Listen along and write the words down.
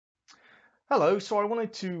Hello, so I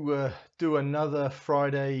wanted to do another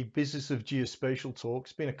Friday Business of Geospatial talk.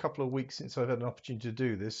 It's been a couple of weeks since I've had an opportunity to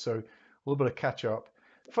do this, so a little bit of catch up.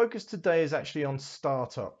 Focus today is actually on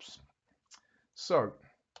startups. So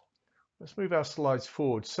let's move our slides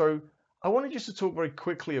forward. So I wanted just to talk very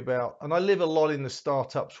quickly about, and I live a lot in the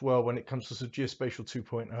startups world when it comes to Geospatial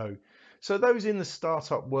 2.0. So those in the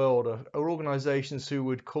startup world are organizations who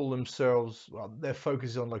would call themselves, well, their focus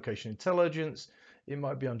is on location intelligence. It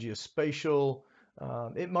might be on geospatial.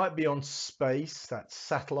 It might be on space, that's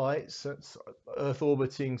satellites, that's Earth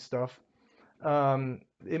orbiting stuff.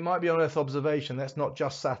 It might be on Earth observation. That's not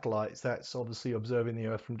just satellites. That's obviously observing the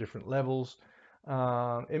Earth from different levels.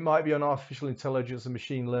 It might be on artificial intelligence and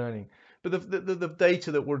machine learning. But the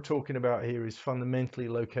data that we're talking about here is fundamentally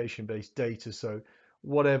location-based data. So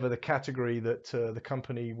whatever the category that the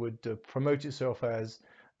company would promote itself as,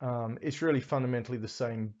 it's really fundamentally the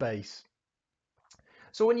same base.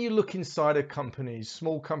 So when you look inside of companies,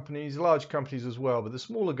 small companies, large companies as well, but the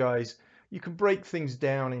smaller guys, you can break things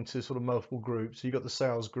down into sort of multiple groups. So you've got the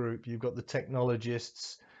sales group, you've got the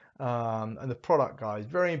technologists, and the product guys.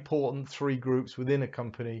 Very important three groups within a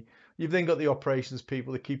company. You've then got the operations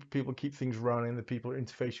people, the keep things running, the people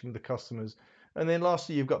interfacing with the customers. And then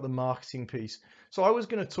lastly, you've got the marketing piece. So I was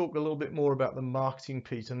going to talk a little bit more about the marketing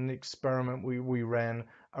piece and an experiment we ran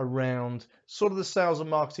around sort of the sales and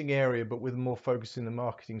marketing area, but with more focus in the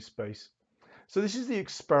marketing space. So this is the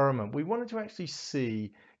experiment. We wanted to actually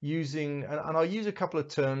see using, and I'll use a couple of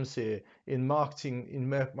terms here in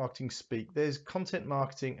marketing speak. There's content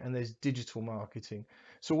marketing and there's digital marketing.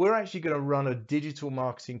 So we're actually going to run a digital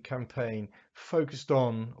marketing campaign focused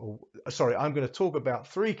on, or sorry, I'm going to talk about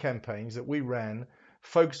three campaigns that we ran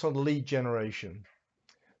focused on lead generation.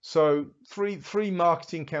 So three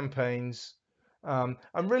marketing campaigns. And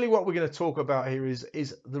really what we're going to talk about here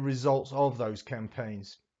is the results of those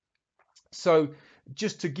campaigns. So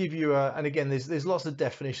just to give you and again, there's lots of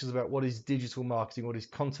definitions about what is digital marketing, what is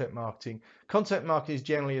content marketing. Content marketing is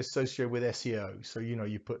generally associated with SEO. So,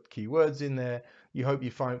 you put keywords in there, you hope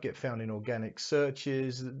you get found in organic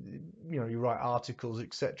searches, you write articles,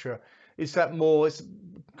 etc. It's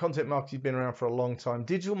content marketing has been around for a long time.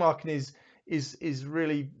 Digital marketing is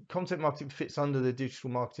really, content marketing fits under the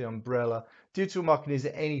digital marketing umbrella. Digital marketing is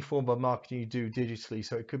any form of marketing you do digitally.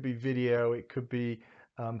 So it could be video, it could be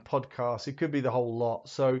podcasts, it could be the whole lot.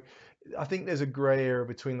 So I think there's a gray area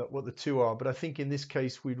between what the two are, but I think in this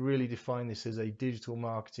case we'd really define this as a digital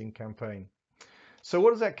marketing campaign. So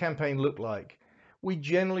what does that campaign look like? We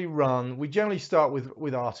generally start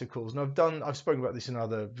with articles, and I've spoken about this in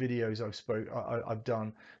other videos I've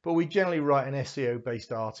done, but we generally write an SEO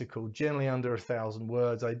based article, generally under 1,000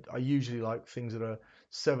 words. I usually like things that are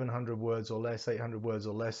 700 words or less, 800 words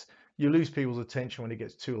or less. You lose people's attention when it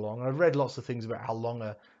gets too long. I've read lots of things about how long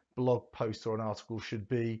a blog post or an article should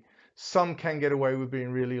be. Some can get away with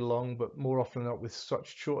being really long, but more often than not, with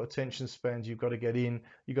such short attention spans, you've got to get in,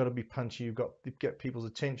 you've got to be punchy, you've got to get people's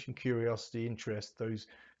attention, curiosity, interest, those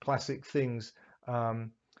classic things.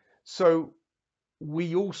 So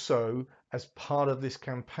we also, as part of this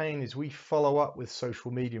campaign, is we follow up with social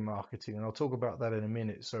media marketing, and I'll talk about that in a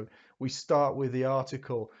minute. So we start with the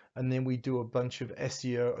article, and then we do a bunch of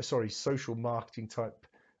social marketing type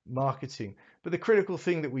marketing. But the critical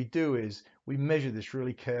thing that we do is we measure this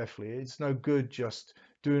really carefully. It's no good just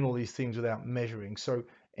doing all these things without measuring. So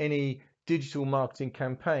any digital marketing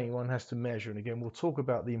campaign, one has to measure. And again, we'll talk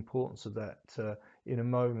about the importance of that in a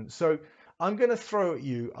moment. So I'm going to throw at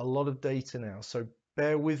you a lot of data now. So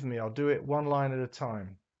bear with me. I'll do it one line at a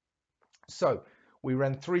time. So we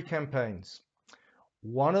ran three campaigns.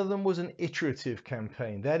 One of them was an iterative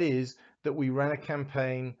campaign. That is that we ran a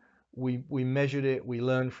campaign, we measured it, we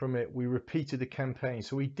learned from it, we repeated the campaign.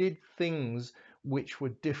 So we did things which were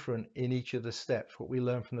different in each of the steps, what we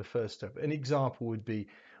learned from the first step. An example would be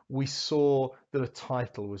we saw that a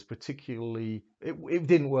title was particularly, it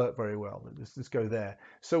didn't work very well. Let's go there.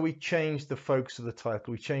 So we changed the focus of the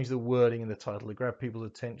title. We changed the wording in the title to grab people's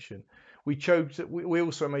attention. We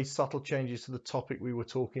also made subtle changes to the topic we were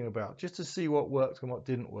talking about just to see what worked and what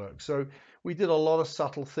didn't work. So we did a lot of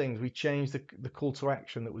subtle things. We changed the call to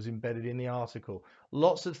action that was embedded in the article.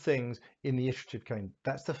 Lots of things in the iterative campaign.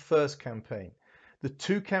 That's the first campaign. The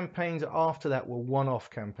two campaigns after that were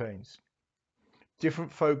one-off campaigns.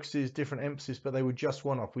 Different focuses, different emphasis, but they were just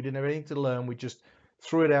one-off. We didn't have anything to learn. We just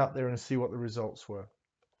threw it out there and see what the results were.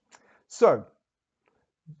 So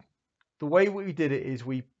the way we did it is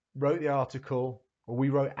we wrote an article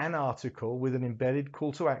with an embedded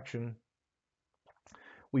call to action.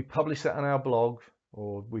 We published it on our blog,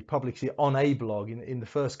 or we published it on a blog. In the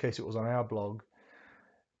first case, it was on our blog.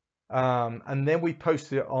 And then we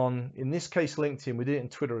posted it on, in this case, LinkedIn. We did it on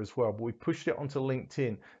Twitter as well, but we pushed it onto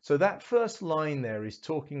LinkedIn. So that first line there is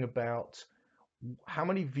talking about how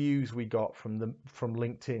many views we got from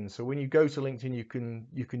LinkedIn. So when you go to LinkedIn,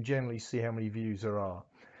 you can generally see how many views there are.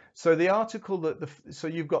 So the article so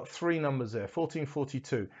you've got three numbers there,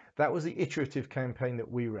 1442. That was the iterative campaign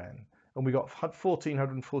that we ran, and we got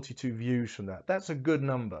 1442 views from that. That's a good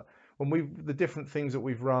number. When the different things that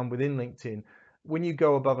we've run within LinkedIn, when you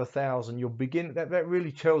go above 1,000, you'll begin that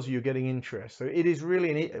really tells you you're getting interest. So it is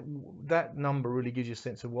really that number really gives you a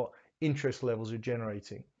sense of what interest levels you're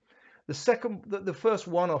generating. The first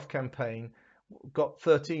one-off campaign got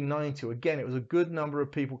 1390. Again, it was a good number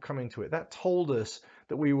of people coming to it. That told us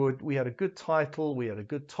that we had a good title, we had a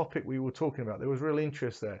good topic we were talking about. There was real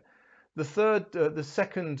interest there. The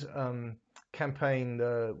second campaign,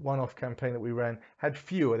 the one-off campaign that we ran, had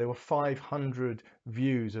fewer. There were 500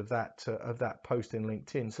 views of that post in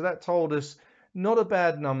LinkedIn. So that told us not a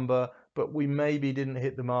bad number, but we maybe didn't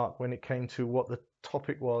hit the mark when it came to what the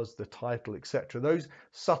topic was, the title, etc. Those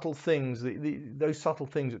subtle things, those subtle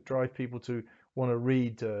things that drive people to want to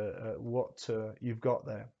read what you've got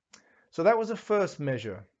there. So that was the first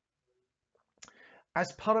measure.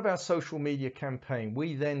 As part of our social media campaign,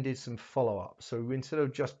 we then did some follow-up. So instead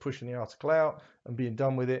of just pushing the article out and being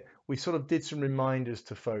done with it, we sort of did some reminders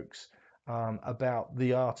to folks about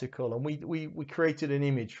the article, and we created an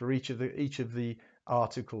image for each of the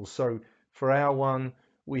articles. So for our one,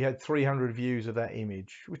 we had 300 views of that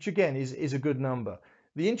image, which again is a good number.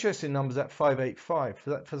 The interesting number is at 585.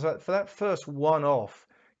 For that first one-off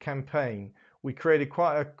campaign, we created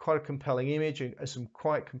quite a compelling image and some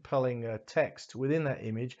quite compelling text within that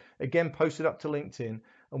image. Again, posted up to LinkedIn,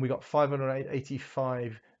 and we got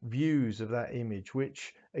 585 views of that image,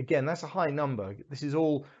 which again, that's a high number. This is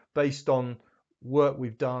all based on work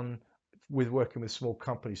we've done with working with small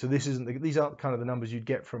companies. So these aren't kind of the numbers you'd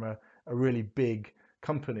get from a really big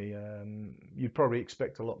company. You'd probably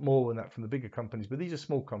expect a lot more than that from the bigger companies, but these are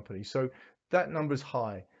small companies. So that number's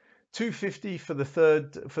high. 250 for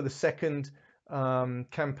the second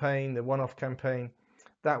campaign, the one-off campaign.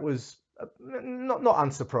 That was not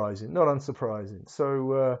unsurprising.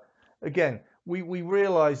 So again, we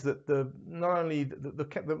realized that not only the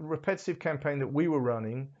repetitive campaign that we were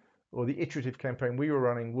running, or the iterative campaign we were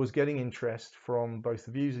running, was getting interest from both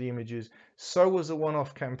the views and the images. So was the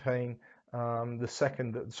one-off campaign, the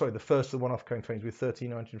first of the one-off campaigns with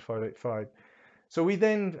 1390 and 585. So we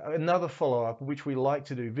then, another follow-up, which we like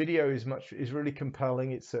to do. Video is really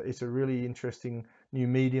compelling. It's a really interesting new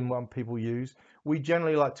medium one people use. We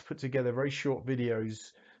generally like to put together very short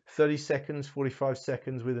videos, 30 seconds, 45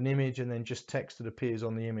 seconds, with an image and then just text that appears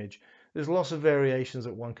on the image. There's lots of variations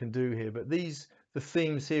that one can do here, but the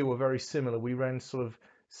themes here were very similar. We ran sort of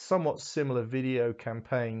somewhat similar video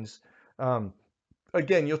campaigns.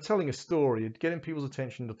 Again, you're telling a story, getting people's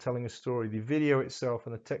attention, you're telling a story. The video itself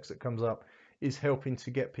and the text that comes up is helping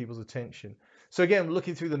to get people's attention. So again,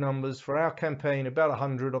 looking through the numbers for our campaign, about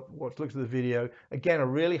 100. Let's look at the video. Again, a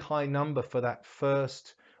really high number for that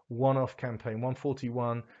first one-off campaign,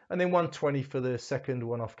 141, and then 120 for the second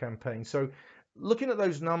one-off campaign. So looking at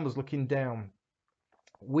those numbers, looking down,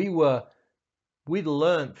 we'd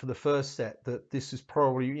learned for the first set that this is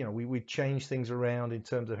probably, we'd change things around in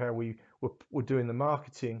terms of how we were doing the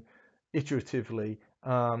marketing iteratively.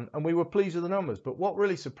 And we were pleased with the numbers. But what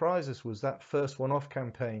really surprised us was that first one-off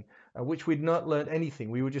campaign, which we'd not learned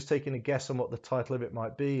anything. We were just taking a guess on what the title of it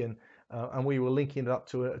might be, and we were linking it up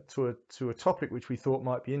to a topic which we thought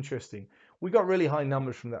might be interesting. We got really high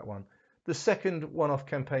numbers from that one. The second one-off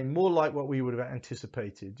campaign, more like what we would have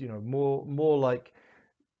anticipated, more like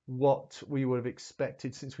what we would have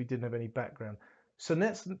expected since we didn't have any background. So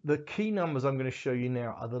that's the key numbers I'm going to show you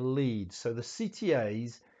now are the leads. So the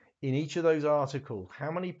CTAs in each of those articles,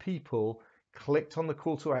 how many people clicked on the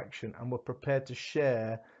call to action and were prepared to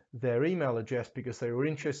share their email address because they were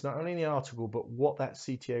interested not only in the article but what that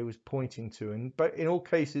CTA was pointing to. And but in all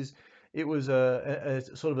cases, it was a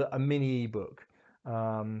sort of a mini ebook.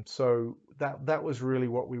 So that was really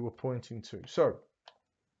what we were pointing to. So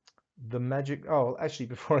the magic. Oh, actually,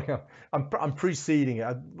 before I go, I'm preceding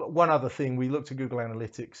it. One other thing, we looked at Google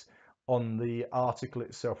Analytics on the article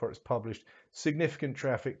itself where it's published. Significant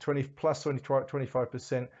traffic,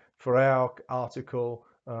 25% for our article,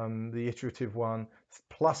 the iterative one,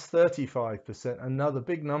 plus 35%, another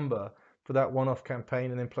big number for that one-off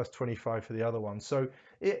campaign, and then plus 25 for the other one. So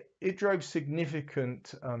it drove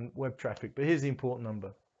significant web traffic. But here's the important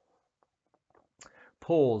number.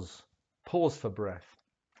 Pause for breath.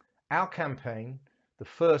 Our campaign, the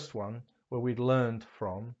first one where we'd learned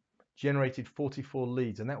from, generated 44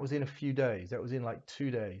 leads, and that was in a few days. That was in like 2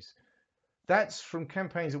 days. that's from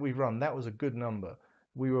campaigns that we've run. That was a good number.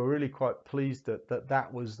 We were really quite pleased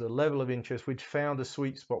that was the level of interest. We'd found a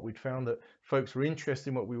sweet spot. We'd found that folks were interested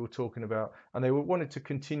in what we were talking about, and they wanted to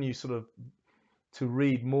continue sort of to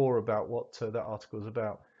read more about what that article was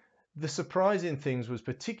about. The surprising things was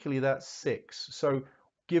particularly that 6. So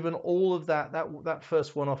given all of that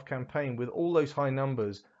first one-off campaign with all those high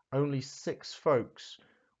numbers, only 6 folks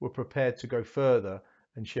were prepared to go further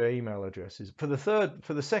and share email addresses. For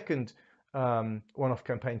the second one-off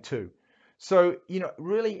campaign, 2. So,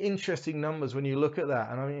 really interesting numbers when you look at that.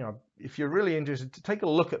 And I mean, if you're really interested, take a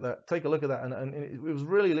look at that. And it was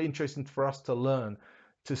really interesting for us to learn,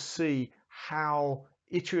 to see how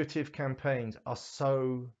iterative campaigns are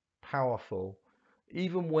so powerful,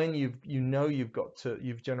 even when you've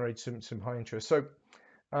generated some high interest. So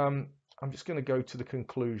I'm just going to go to the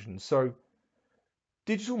conclusion. So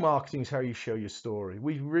digital marketing is how you show your story.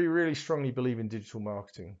 We really strongly believe in digital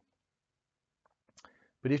marketing,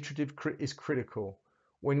 but iterative is critical.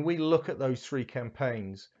 When we look at those 3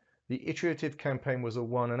 campaigns, the iterative campaign was a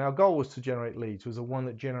 1, and our goal was to generate leads, was a 1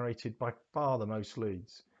 that generated by far the most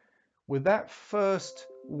leads. With that first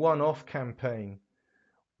one-off campaign,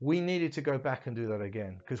 we needed to go back and do that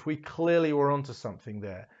again, because we clearly were onto something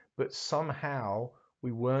there, but somehow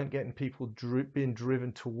we weren't getting people being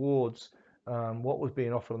driven towards what was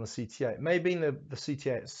being offered on the CTA. It may have been the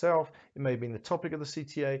CTA itself, it may have been the topic of the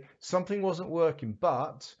CTA, something wasn't working,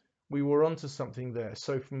 but we were onto something there.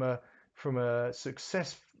 So from a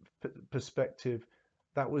success perspective,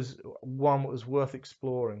 that was one that was worth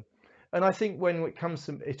exploring. And I think when it comes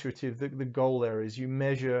to iterative, the goal there is you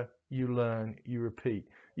measure, you learn, you repeat.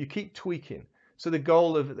 You keep tweaking. So the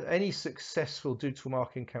goal of any successful digital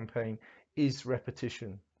marketing campaign is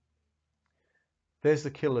repetition. There's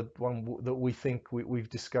the killer one that we think we've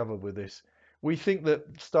discovered with this. We think that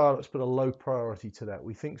startups put a low priority to that.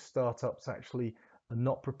 We think startups actually are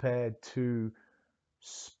not prepared to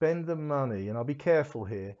spend the money, and I'll be careful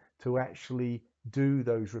here, to actually do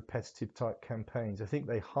those repetitive type campaigns. I think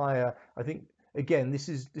they hire, again, this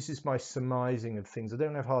is my surmising of things. I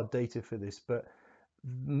don't have hard data for this, but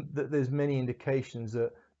there's many indications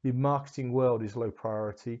that the marketing world is low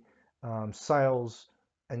priority. Sales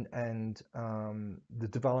and the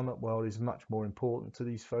development world is much more important to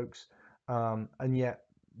these folks. And yet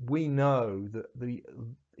we know that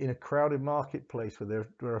in a crowded marketplace where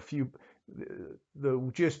there are a few, the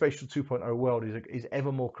Geospatial 2.0 world is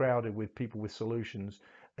ever more crowded with people with solutions,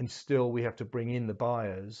 and still we have to bring in the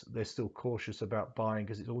buyers. They're still cautious about buying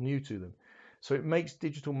because it's all new to them. So it makes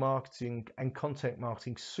digital marketing and content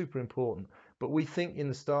marketing super important. But we think in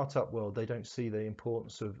the startup world, they don't see the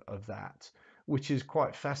importance of that, which is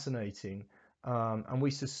quite fascinating. And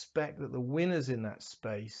we suspect that the winners in that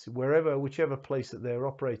space, whichever place that they're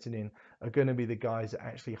operating in, are going to be the guys that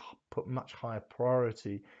actually put much higher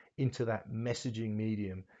priority into that messaging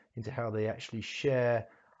medium, into how they actually share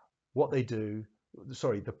what they do,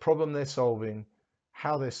 the problem they're solving,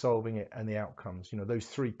 how they're solving it, and the outcomes. Those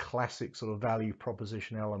 3 classic sort of value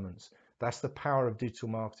proposition elements. That's the power of digital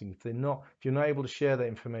marketing. If you're not able to share that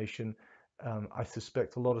information, I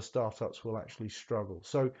suspect a lot of startups will actually struggle.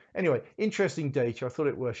 So anyway, interesting data. I thought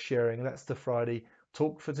it worth sharing. That's the Friday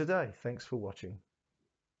talk for today. Thanks for watching.